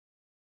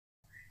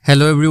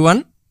Hello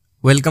everyone,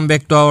 welcome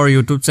back to our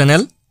YouTube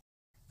channel.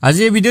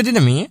 আজি এই ভিডিওটিত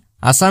আমি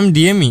Assam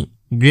DME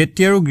Grade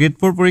III আৰু Grade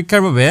IV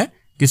পৰীক্ষাৰ বাবে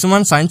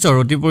কিছুমান সায়েন্সৰ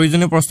অতি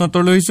প্ৰয়োজনীয়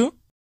প্ৰশ্নোত্তৰ লৈছো।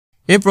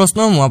 এই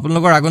প্ৰশ্নসমূহ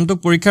আপোনালোকৰ আগন্তুক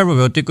পৰীক্ষাৰ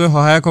বাবে অতিকৈ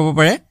সহায়ক হ'ব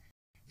পাৰে।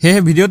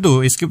 হেহে ভিডিওটো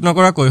স্কিপ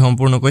নকৰাকৈ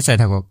সম্পূৰ্ণকৈ চাই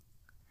থাকক।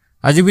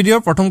 আজি ভিডিওৰ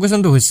প্ৰথম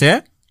কোৱেশ্চনটো হৈছে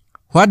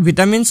What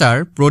vitamins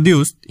are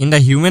produced in the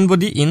human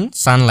body in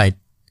sunlight?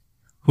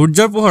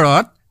 সূৰ্যৰ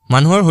পোহৰত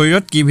মানুহৰ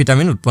শৰীৰত কি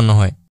ভিটামিন উৎপন্ন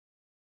হয়?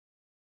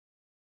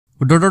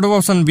 উত্তৰটো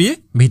অপচন বি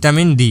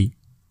ভিটামিন ডি।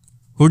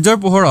 সূৰ্যৰ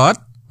পোহৰত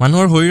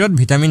মানুহৰ শৰীৰত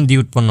ভিটামিন ডি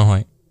উৎপন্ন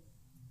হয়।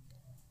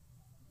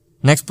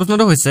 নেক্সট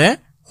প্ৰশ্নটো হৈছে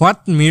What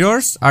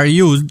mirrors are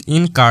used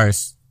in cars?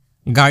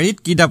 গাড়ীত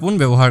কি দাপোন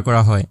ব্যৱহাৰ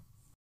কৰা হয়?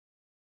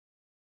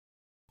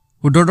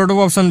 উত্তৰটো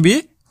অপচন বি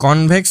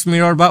কনভেক্স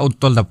মিৰৰ বা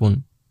উত্তল দাপোন।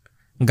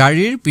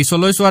 গাড়ীৰ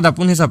পিছলৈ চোৱা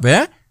দাপোন হিচাপে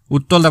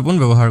উত্তল দাপোন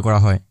ব্যৱহাৰ কৰা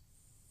হয়।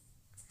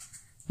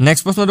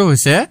 নেক্সট প্ৰশ্নটো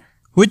হৈছে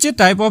Which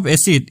type of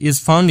acid is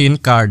found in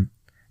curd?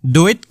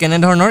 দৈত কেনে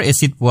ধৰণৰ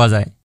এসিড পোৱা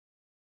যায়?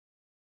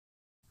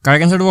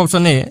 কাৰেক্ট আনসাৰটো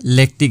অপচন এ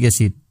লেক্টিক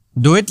এসিড।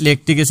 দৈত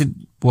লেক্টিক এসিড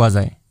পোৱা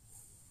যায়।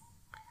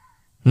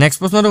 নেক্সট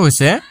প্ৰশ্নটো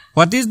হৈছে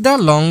What is the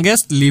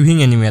longest living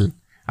animal?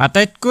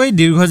 আটাইতকৈ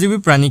দীৰ্ঘজীৱী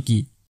প্ৰাণী কি?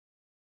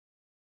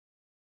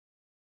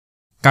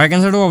 কাৰেক্ট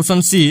আনসাৰটো অপচন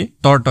সি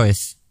টৰ্টয়েস।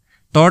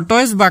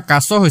 টৰ্টয়েস বা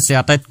কাছ হৈছে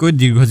আটাইতকৈ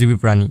দীৰ্ঘজীৱী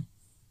প্ৰাণী।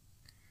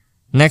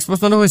 নেক্সট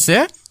প্ৰশ্নটো হৈছে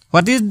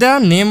What is the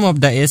name of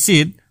the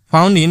acid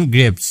found in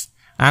grapes?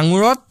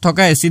 আঙুৰত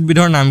থকা এসিড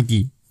বিধৰ নাম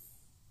কি?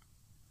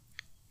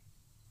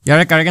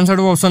 ইয়াৰে correct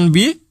আনসাৰটো option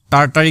B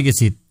tartaric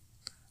acid.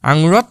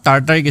 আঙুৰত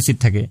tartaric acid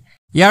থাকে।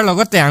 ইয়াৰ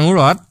লগতে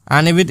আঙুৰত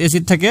আন এবিধ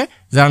এসিড থাকে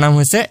যাৰ নাম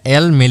হৈছে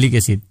এল মেলিক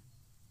এসিড।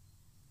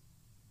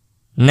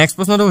 নেক্সট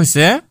প্ৰশ্নটো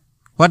হৈছে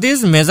What is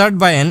measured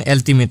by an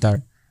altimeter?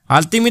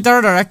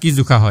 আল্টিমিটাৰৰ দ্বাৰা কি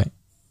জোখা হয়?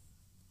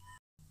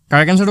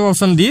 কাৰেক্ট আনসাৰটো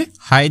অপচন ডি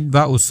হাইট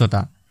বা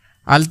উচ্চতা।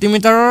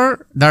 আল্টিমিটাৰৰ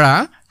দ্বাৰা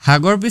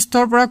সাগৰ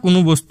পৃষ্ঠৰ পৰা কোনো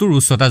বস্তুৰ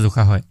উচ্চতা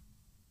জোখা হয়।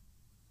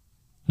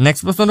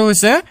 নেক্সট প্ৰশ্নটো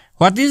হৈছে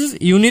What is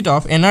unit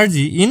of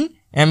energy in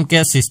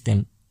MKS system?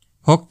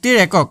 শক্তিৰ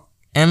একক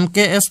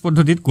MKS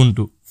পদ্ধতিত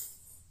কোনটো?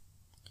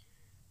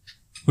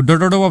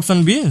 উত্তৰটো অপচন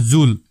বি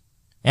জুল।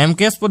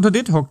 MKS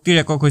পদ্ধতিত শক্তিৰ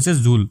একক হৈছে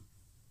জুল।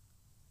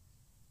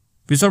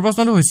 পিছৰ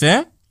প্ৰশ্নটো হৈছে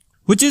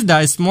Which is the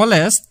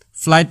smallest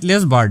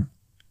flightless bird?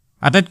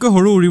 আটাইতকৈ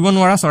সৰু উৰিব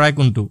নোৱাৰা চৰাই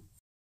কোনটো?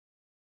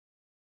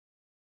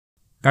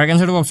 কাৰেক্ট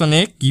আনসাৰটো অপচন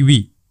এ কিৱি।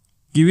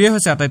 কিৱি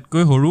হৈছে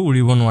আটাইতকৈ সৰু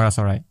উৰিব নোৱাৰা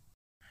চৰাই।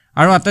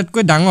 আৰু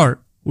আটাইতকৈ ডাঙৰ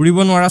উৰিব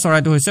নোৱাৰা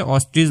চৰাইটো হৈছে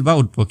অষ্ট্ৰিচ বা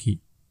উটপক্ষী।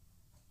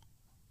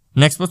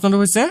 নেক্সট প্ৰশ্নটো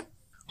হৈছে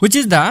Which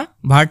is the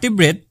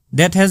vertebrate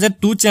that has a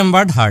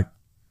two-chambered heart?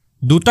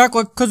 দুটা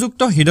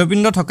কক্ষযুক্ত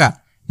হৃদপিণ্ড থকা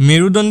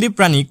মেৰুদণ্ডী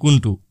প্ৰাণী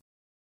কোনটো?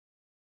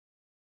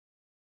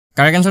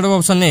 কাৰেক্ট আনসাৰটো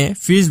অপচন এ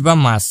ফিছ বা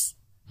মাছ।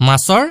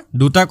 মাছৰ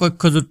দুটা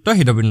কক্ষযুক্ত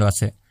হৃদপিণ্ড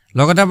আছে।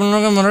 লগতে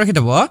আপোনালোকে মনত ৰাখি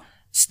থব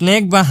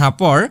স্নেক বা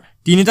সাপৰ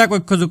তিনিটা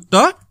কক্ষযুক্ত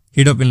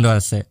হৃদপিণ্ড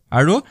আছে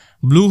আৰু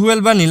ব্লু হুৱেল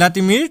বা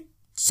নীলাতিমিৰ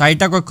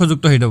চাৰিটা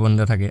কক্ষযুক্ত হৃদপিণ্ড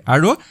থাকে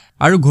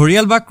আৰু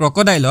ঘৰিয়াল বা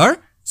ক্ৰকডাইলৰ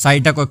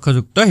চাৰিটা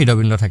কক্ষযুক্ত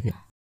হৃদপিণ্ড থাকে।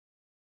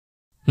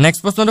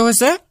 নেক্সট প্ৰশ্নটো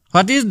হৈছে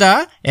What is the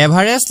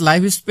average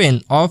lifespan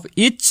of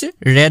each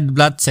red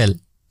blood cell?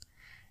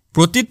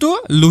 প্ৰতিটো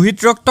লোহিত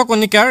ৰক্ত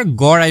কণিকাৰ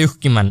গড় আয়ুস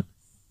কিমান?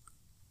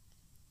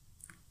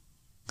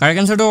 Correct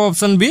আনসাৰটো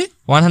option B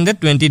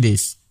 120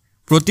 days।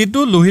 প্ৰতিটো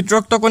লোহিত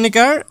ৰক্ত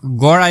কণিকাৰ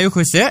গড় আয়ুস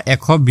হৈছে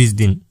 120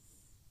 দিন।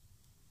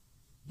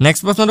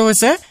 নেক্সট প্ৰশ্নটো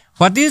হৈছে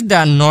What is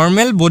the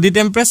normal body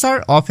temperature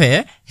of a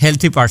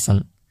healthy person?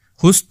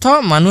 সুস্থ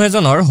মানুহ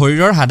এজনৰ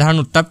শৰীৰৰ সাধাৰণ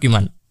উত্তাপ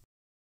কিমান?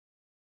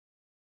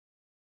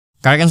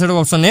 কাৰেক্ট আনসাৰটো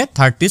অপচন এ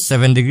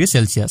 37 ডিগ্ৰী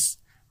সেলসিয়াস।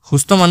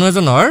 সুস্থ মানুহ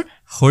এজনৰ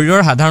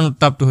শৰীৰৰ সাধাৰণ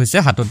উত্তাপটো হৈছে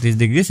 37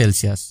 ডিগ্ৰী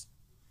সেলসিয়াস।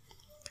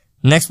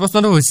 নেক্সট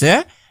প্ৰশ্নটো হৈছে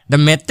The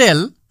metal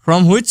from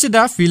which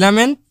the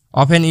filament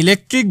of an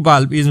electric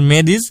bulb is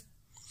made is?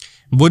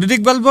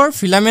 বৈদ্যুতিক বাল্বৰ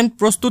ফিলামেন্ট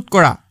প্ৰস্তুত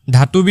কৰা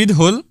ধাতুবিধ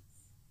হ'ল?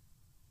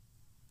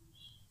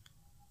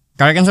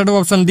 Correct আনসাৰটো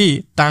option D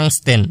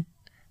tungsten.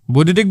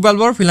 বৈদ্যুতিক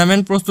বাল্বৰ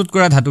ফিলামেন্ট প্ৰস্তুত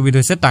কৰা ধাতুবিধ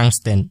হৈছে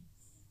টাংস্টেন।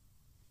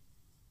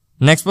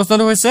 নেক্সট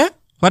প্ৰশ্নটো হৈছে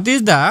What is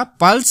the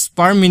pulse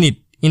per minute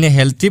in a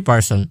healthy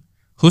person?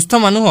 সুস্থ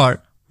মানুহৰ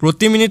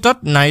প্ৰতি মিনিটত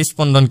নাড়ী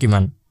স্পন্দন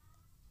কিমান?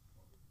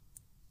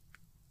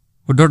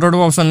 উত্তৰটো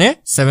অপচন এ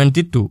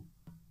 72।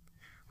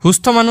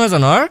 সুস্থ মানুহ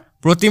এজনৰ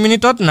প্ৰতি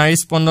মিনিটত নাড়ী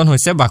স্পন্দন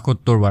হৈছে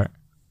 72 বাৰ।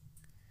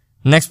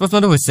 নেক্সট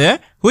প্ৰশ্নটো হৈছে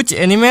Which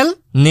animal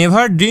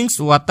never drinks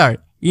water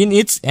in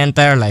its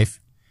entire life?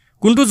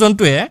 কোনটো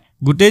জন্তুৱে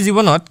গোটেই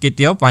জীৱনত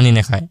কেতিয়াও পানী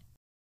নাখায়?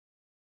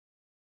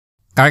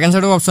 Correct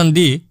আনসাৰটো option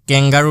D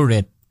kangaroo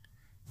rate.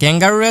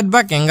 Kangaroo rate বা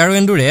কেংগাৰু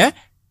এন্দুৰে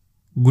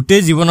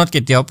গোটেই জীৱনত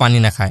কেতিয়াও পানী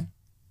নাখায়।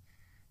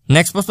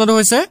 নেক্সট প্ৰশ্নটো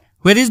হৈছে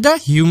Where is the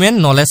human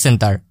knowledge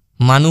center?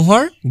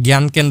 মানুহৰ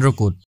জ্ঞান কেন্দ্ৰ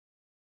ক'ত?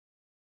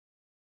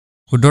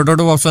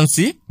 উত্তৰটো অপচন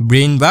সি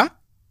ব্ৰেইন বা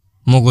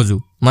মগজু।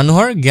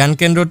 মানুহৰ জ্ঞান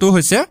কেন্দ্ৰটো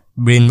হৈছে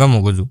ব্ৰেইন বা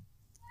মগজু।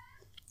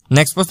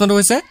 নেক্সট প্ৰশ্নটো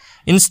হৈছে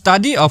In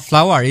study of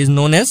flower is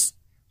known as?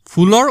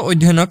 ফুলৰ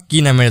অধ্যয়নক কি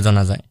নামেৰে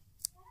জনা যায়?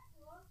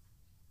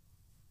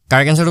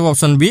 Correct আনসাৰটো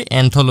option B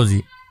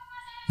এন্থোলজি।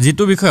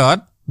 যিটো বিষয়ত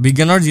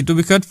বিজ্ঞানৰ যিটো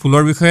বিষয়ত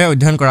ফুলৰ বিষয়ে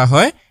অধ্যয়ন কৰা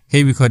হয়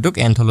সেই বিষয়টোক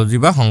এন্থোলজি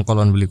বা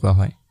সংকলন বুলি কোৱা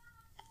হয়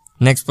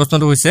নেক্সট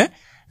প্ৰশ্নটো হৈছে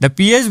the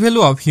pH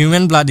value of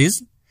human blood is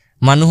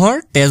মানুহৰ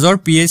তেজৰ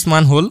pH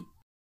মান হ'ল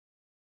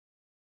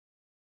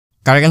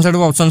কাৰেক্ট আনসাৰটো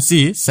অপচন সি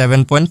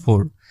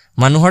 7.4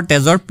 মানুহৰ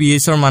তেজৰ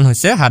pH ৰ মান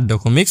হৈছে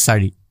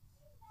 7.4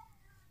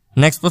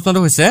 নেক্সট প্ৰশ্নটো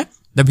হৈছে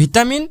the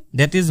vitamin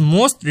that is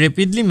most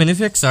rapidly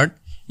manufactured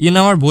in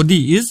our body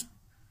is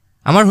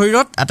আমাৰ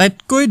শৰীৰত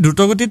আটাইতকৈ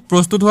দ্ৰুতগতিত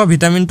প্ৰস্তুত হোৱা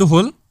ভিটামিনটো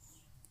হ'ল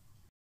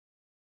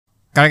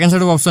correct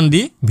আনসাৰটো option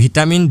D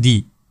vitamin D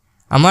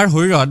আমাৰ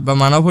শৰীৰত বা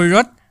মানৱ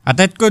শৰীৰত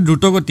আটাইতকৈ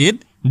দ্ৰুতগতিত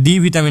ডি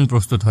ভিটামিন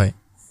প্ৰস্তুত হয়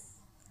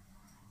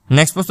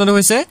নেক্সট প্ৰশ্নটো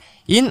হৈছে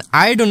in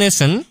eye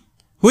donation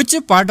which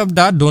part of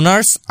the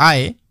donor's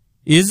eye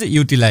is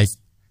utilized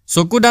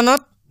চকু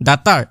দানত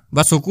দাতাৰ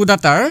বা চকু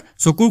দাতাৰ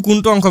চকুৰ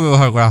কোনটো অংশ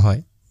ব্যৱহাৰ কৰা হয়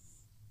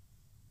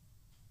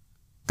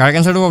কাৰেক্ট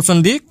আনসাৰটো অপচন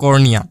ডি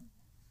কৰ্নিয়া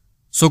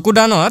চকু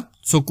দানত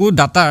চকু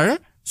দাতাৰ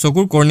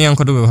চকুৰ কৰ্নিয়া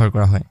অংশটো ব্যৱহাৰ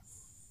কৰা হয়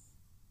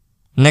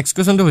নেক্সট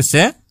কোৱেশ্চনটো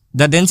হৈছে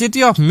the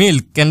density of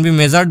milk can be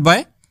measured by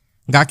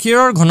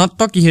গাখীৰৰ ঘনত্ব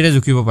কিহেৰে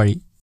জুখিব পাৰি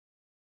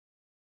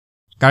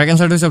কাৰেক্ট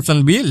আনসাৰটো হৈছে অপচন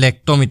বি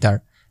লেক্টোমিটাৰ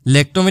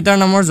লেক্টোমিটাৰ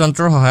নামৰ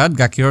যন্ত্ৰৰ সহায়ত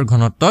গাখীৰৰ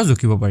ঘনত্ব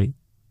জুখিব পাৰি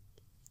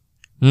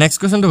নেক্সট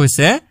কোৱেশ্চনটো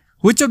হৈছে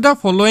which of the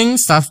following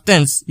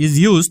substance is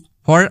used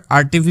for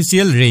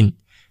artificial rain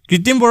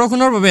কৃত্ৰিম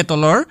বৰষুণৰ বাবে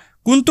তলৰ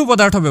কোনটো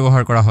পদাৰ্থ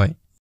ব্যৱহাৰ কৰা হয়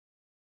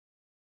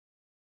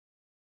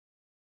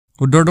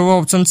উত্তৰটো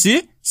অপচন সি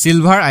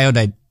সিলভাৰ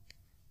আয়োডাইড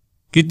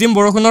কৃত্ৰিম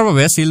বৰষুণৰ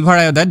বাবে সিলভাৰ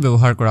আয়োডাইড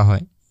ব্যৱহাৰ কৰা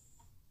হয়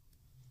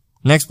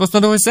নেক্সট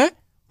প্ৰশ্নটো হৈছে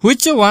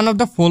which one of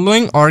the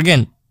following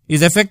organ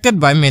is affected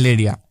by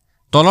malaria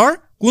তলৰ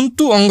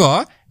কোনটো অংগ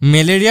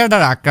মেলেৰিয়াৰ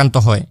দ্বাৰা আক্ৰান্ত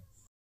হয়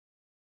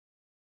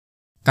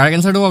কাৰেক্ট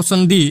আনসাৰটো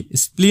অপচন ডি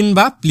স্প্লিন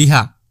বা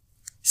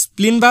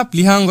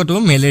প্লিহা অংগটো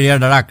মেলেৰিয়াৰ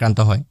দ্বাৰা আক্ৰান্ত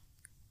হয়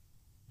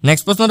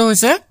নেক্সট প্ৰশ্নটো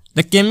হৈছে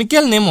the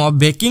chemical name of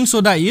baking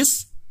soda is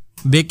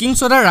baking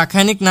soda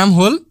ৰাসায়নিক নাম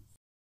হ'ল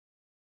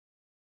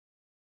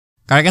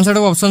কাৰেক্ট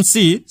আনসাৰটো অপচন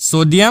সি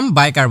সোডিয়াম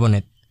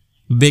বাইকাৰ্বনেট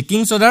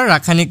বেকিং সোডাৰ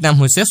ৰাসায়নিক নাম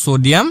হৈছে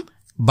সোডিয়াম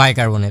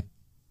বাইকাৰ্বনেট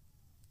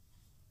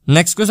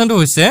নেক্সট কোৱেশ্চনটো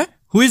হৈছে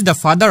who is the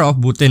father of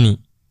botany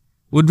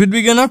উদ্ভিদ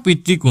বিজ্ঞানৰ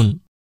পিতৃ কোন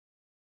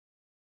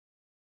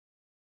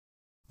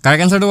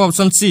কাৰেক্ট আনসাৰটো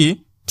অপচন সি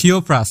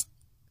থিওফ্ৰাষ্ট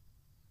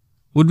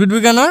উদ্ভিদ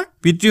বিজ্ঞানৰ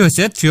পিতৃ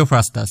হৈছে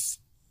থিওফ্ৰাষ্টাছ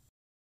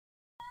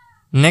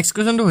নেক্সট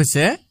কোৱেশ্চনটো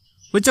হৈছে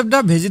which of the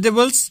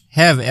vegetables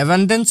have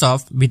abundance of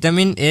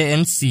vitamin A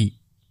and C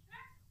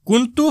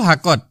কোনটো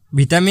শাকত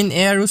ভিটামিন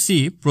এ আৰু সি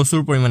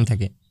প্ৰচুৰ পৰিমাণ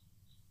থাকে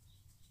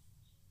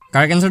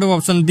কাৰেক্ট আনসাৰটো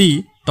অপচন ডি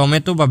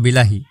টমেটো বা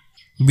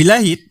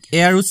বিলাহীত এ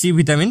আৰু সি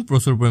ভিটামিন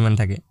প্ৰচুৰ পৰিমাণ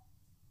থাকে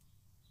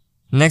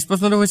নেক্সট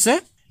প্ৰশ্নটো হৈছে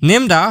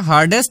name da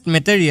হাৰ্ডেষ্ট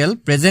material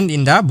present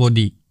in the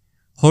body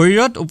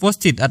শৰীৰত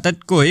উপস্থিত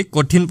আটাইতকৈ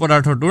কঠিন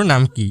পদাৰ্থটোৰ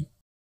নাম কি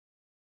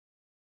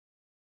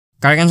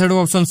কাৰেক্ট আনসাৰটো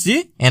অপচন সি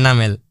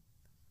এনামেল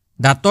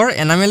দাঁতৰ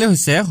এনামেলে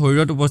হৈছে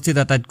শৰীৰত উপস্থিত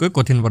আটাইতকৈ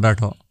কঠিন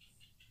পদাৰ্থ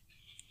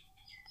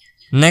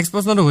নেক্সট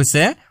প্ৰশ্নটো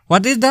হৈছে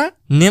what is the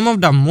name of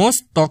the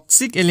most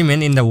toxic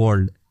element in the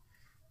world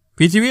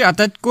পৃথিৱীৰ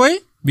আটাইতকৈ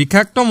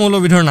বিষাক্ত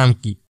মৌলবিধৰ নাম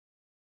কি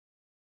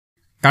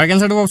কাৰেক্ট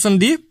আনসাৰটো অপচন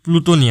ডি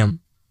প্লুটোনিয়াম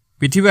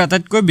পৃথিৱীৰ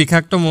আটাইতকৈ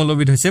বিষাক্ত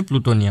মৌলবিধ হৈছে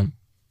প্লুটোনিয়াম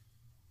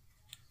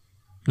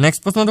নেক্সট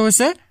প্ৰশ্নটো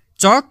হৈছে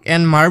chalk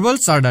and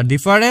marbles are the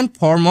different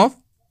form of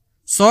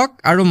chalk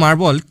আৰু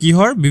marble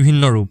কিহৰ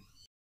বিভিন্ন ৰূপ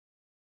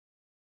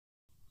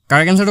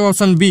correct আনসাৰটো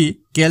option B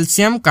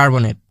calcium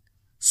carbonate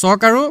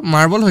chalk আৰু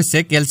marble হৈছে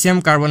ক্যালসিয়াম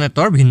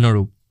কাৰ্বনেটৰ ভিন্ন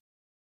ৰূপ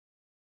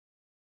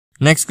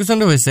নেক্সট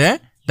কোৱেশ্চনটো হৈছে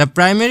the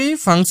primary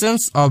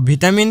functions of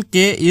vitamin K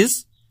is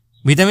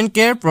vitamin K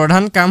ৰ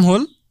প্ৰধান কাম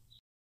হ'ল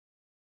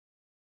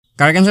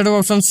কাৰেক্ট আনসাৰটো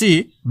অপচন সি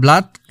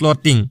ব্লাড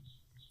ক্লটিং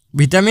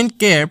ভিটামিন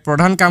K ৰ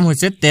প্ৰধান কাম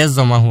হৈছে তেজ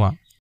জমা হোৱা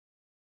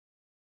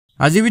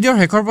আজি ভিডিঅ'ৰ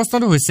শেষৰ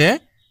প্ৰশ্নটো হৈছে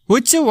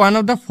which one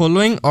of the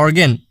following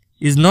organ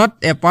is not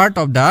a part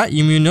of the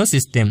immune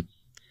system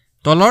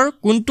তলৰ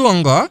কোনটো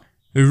অংগ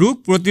ৰোগ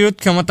প্ৰতিৰোধ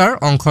ক্ষমতাৰ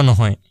অংশ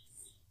নহয়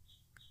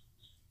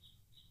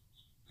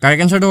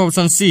কাৰেক্ট আনসাৰটো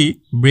অপচন সি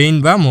ব্ৰেইন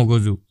বা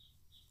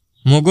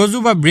মগজু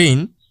বা ব্ৰেইন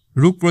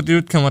ৰোগ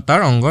প্ৰতিৰোধ ক্ষমতাৰ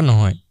অংগ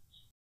নহয়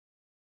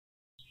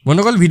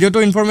বন্ধুসকল ভিডিঅ'টো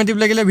ইনফৰমেটিভ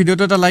লাগিলে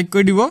ভিডিঅ'টো এটা লাইক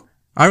কৰি দিব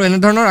আৰু এনে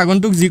ধৰণৰ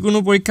আগন্তুক যিকোনো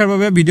পৰীক্ষাৰ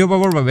বাবে ভিডিঅ'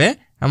 পাবৰ বাবে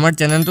আমাৰ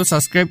চেনেলটো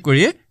সাবস্ক্ৰাইব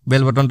কৰি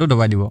বেল বটনটো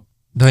দবাই দিব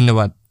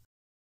ধন্যবাদ